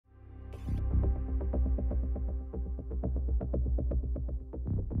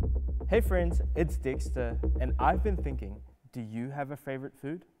Hey friends, it's Dexter, and I've been thinking, do you have a favorite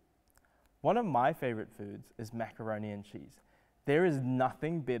food? One of my favorite foods is macaroni and cheese. There is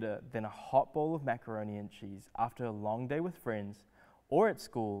nothing better than a hot bowl of macaroni and cheese after a long day with friends, or at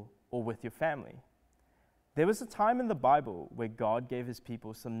school, or with your family. There was a time in the Bible where God gave his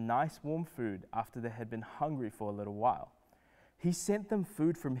people some nice warm food after they had been hungry for a little while. He sent them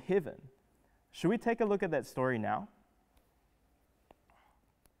food from heaven. Should we take a look at that story now?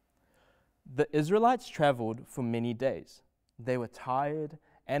 The Israelites traveled for many days. They were tired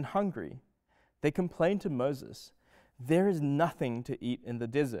and hungry. They complained to Moses, "There is nothing to eat in the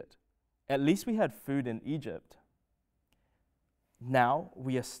desert. At least we had food in Egypt. Now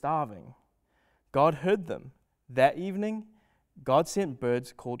we are starving." God heard them. That evening, God sent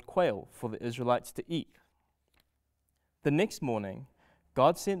birds called quail for the Israelites to eat. The next morning,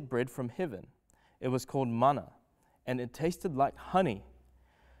 God sent bread from heaven. It was called manna, and it tasted like honey.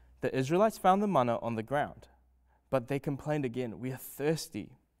 The Israelites found the manna on the ground, but they complained again, "We are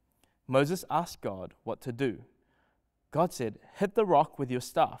thirsty." Moses asked God what to do. God said, "Hit the rock with your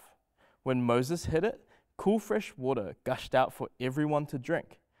staff." When Moses hit it, cool fresh water gushed out for everyone to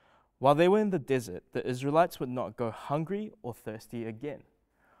drink. While they were in the desert, the Israelites would not go hungry or thirsty again.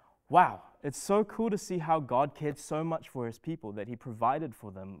 Wow, it's so cool to see how God cared so much for his people that he provided for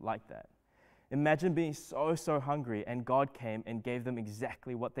them like that. Imagine being so hungry and God came and gave them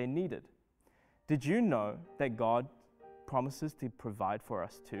exactly what they needed. Did you know that God promises to provide for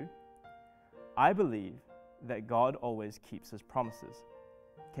us too? I believe that God always keeps his promises.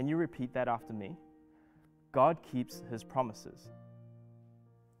 Can you repeat that after me? God keeps his promises.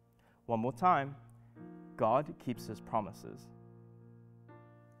 One more time. God keeps his promises.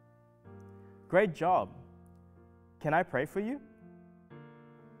 Great job. Can I pray for you?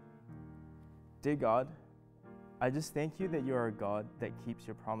 Dear God, I just thank you that you're a God that keeps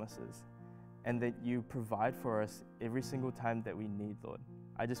your promises and that you provide for us every single time that we need, Lord.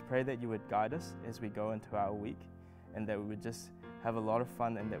 I just pray that you would guide us as we go into our week and that we would just have a lot of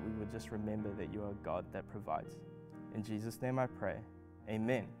fun and that we would just remember that you are a God that provides. In Jesus' name I pray.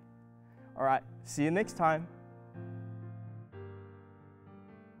 Amen. All right, see you next time.